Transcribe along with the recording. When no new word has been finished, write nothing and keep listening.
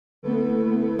Vegetables,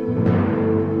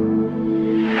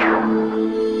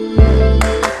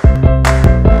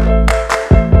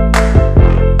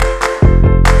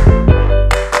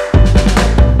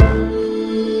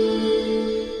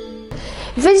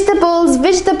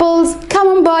 vegetables,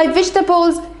 come and buy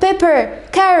vegetables, pepper,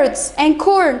 carrots and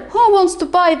corn. Who wants to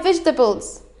buy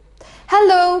vegetables?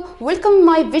 Hello, welcome to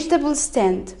my vegetable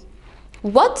stand.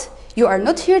 What? You are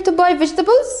not here to buy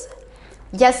vegetables?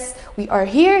 Yes, we are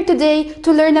here today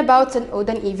to learn about an odd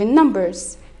and even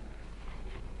numbers.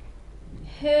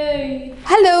 Hey.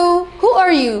 Hello, who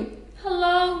are you?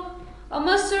 Hello, I'm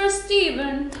Mr.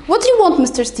 Steven. What do you want,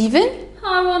 Mr. Steven?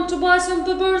 I want to buy some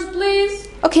peppers, please.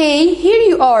 Okay, here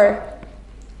you are.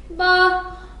 But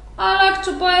I like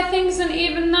to buy things in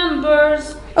even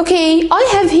numbers. Okay, I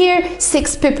have here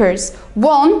 6 peppers.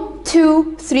 1,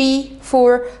 2, 3,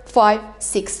 4, 5,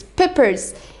 6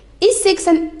 peppers. Is 6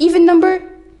 an even number?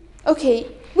 Okay,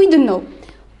 we don't know.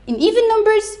 In even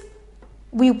numbers,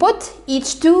 we put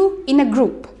each 2 in a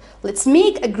group. Let's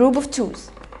make a group of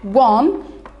 2s. 1,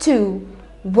 2,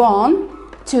 1,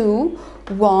 2,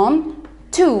 1,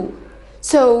 2.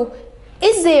 So,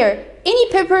 is there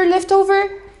any pepper left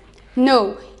over?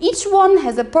 No, each one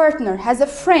has a partner, has a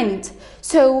friend.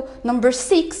 So, number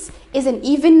 6 is an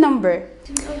even number.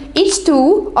 Each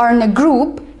 2 are in a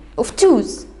group of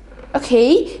 2s.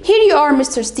 Okay, here you are,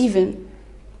 Mr. Steven.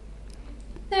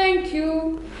 Thank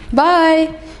you.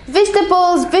 Bye.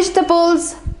 Vegetables,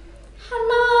 vegetables.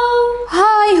 Hello.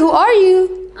 Hi, who are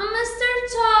you? I'm Mr.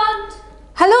 Todd.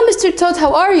 Hello, Mr. Todd,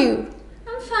 how are you?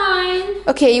 I'm fine.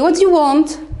 Okay, what do you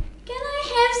want? Can I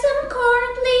have some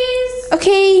corn, please?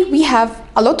 Okay, we have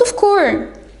a lot of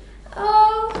corn.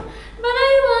 Oh, but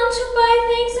I want to buy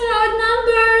things in odd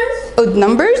numbers. Odd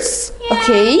numbers? Yeah.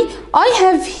 Okay, I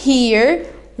have here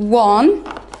 1,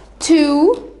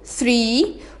 2,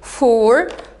 3, 4,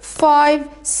 5,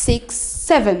 6,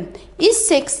 7. Is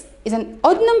 6 an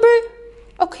odd number?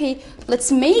 Okay,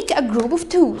 let's make a group of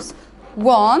 2s.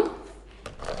 1,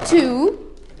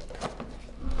 2,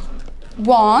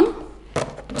 1,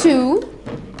 2,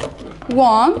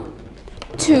 1,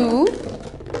 2.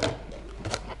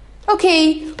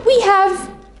 Okay, we have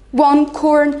 1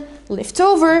 corn left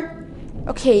over.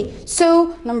 Okay,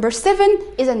 so number 7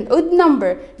 is an odd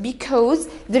number because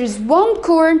there is 1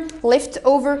 corn left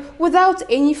over without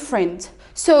any friend.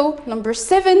 So number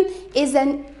 7 is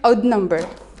an odd number.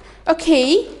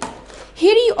 Okay,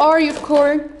 here you are, your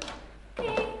corn.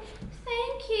 Okay,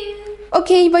 thank you.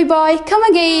 Okay, bye-bye. Come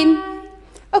again. Bye.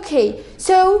 Okay,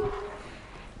 so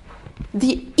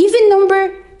the even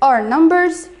number are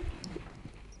numbers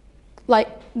like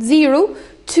 0,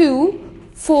 2,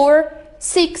 4,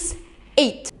 6,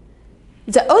 8.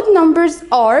 The odd numbers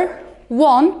are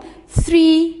 1,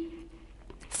 3,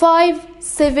 5,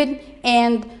 7,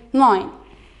 and 9.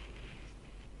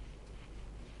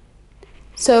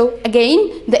 So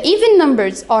again, the even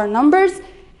numbers are numbers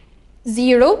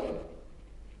 0,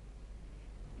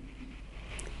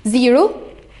 0,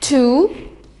 2,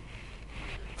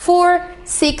 4,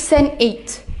 6, and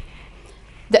 8.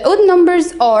 The odd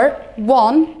numbers are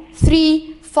 1,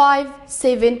 3, 5,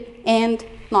 7, and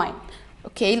 9.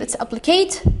 Okay, let's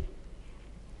applicate.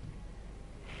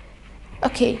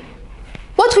 Okay,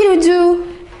 what will we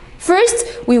do? First,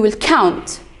 we will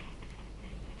count.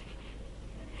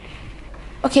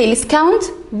 Okay, let's count.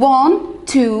 1,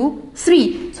 2,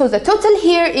 3. So the total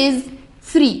here is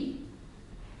 3.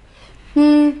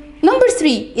 Number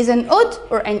 3 is an odd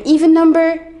or an even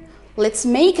number. Let's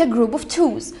make a group of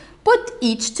 2s. Put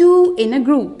each 2 in a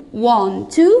group. 1,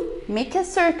 2, make a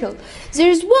circle. There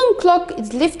is 1 clock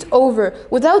is left over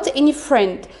without any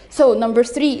friend. So number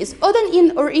 3 is odd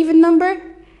and or even number?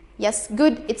 Yes,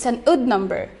 good, it's an odd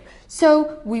number.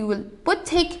 So we will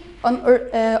take on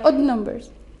odd numbers.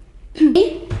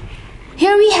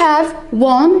 Here we have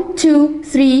 1, 2,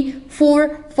 3,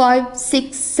 4, 5,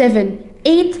 6, 7,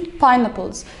 8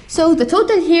 pineapples. So the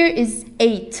total here is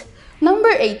 8. Number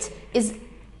 8 is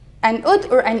an odd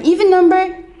or an even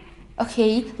number?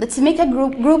 Okay, let's make a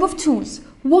group of 2s.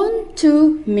 1,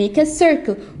 2, make a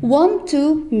circle. 1,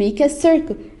 2, make a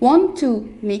circle. 1,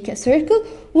 2, make a circle.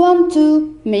 1,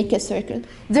 2, make a circle.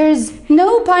 There's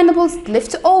no pineapples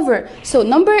left over. So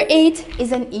number 8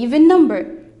 is an even number.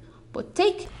 But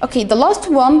okay, the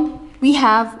last one, we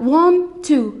have 1,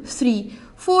 2, 3,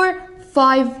 4,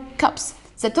 5 cups.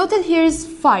 The total here is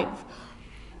 5.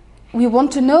 We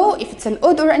want to know if it's an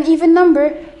odd or an even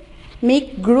number.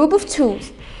 Make group of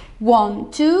 2s.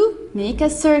 1, 2, make a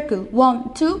circle.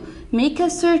 1, 2, make a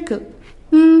circle.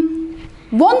 1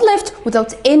 left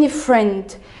without any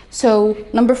friend. So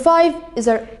number 5 is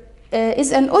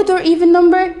an odd or even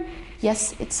number?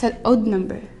 Yes, it's an odd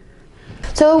number.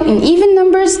 So in even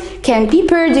numbers can be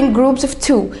paired in groups of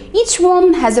 2. Each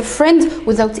one has a friend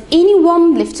without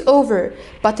anyone left over.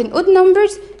 But in odd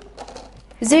numbers,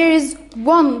 there is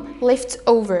one left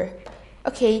over.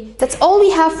 Okay, that's all we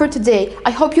have for today.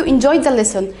 I hope you enjoyed the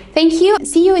lesson. Thank you.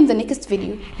 See you in the next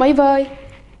video. Bye bye.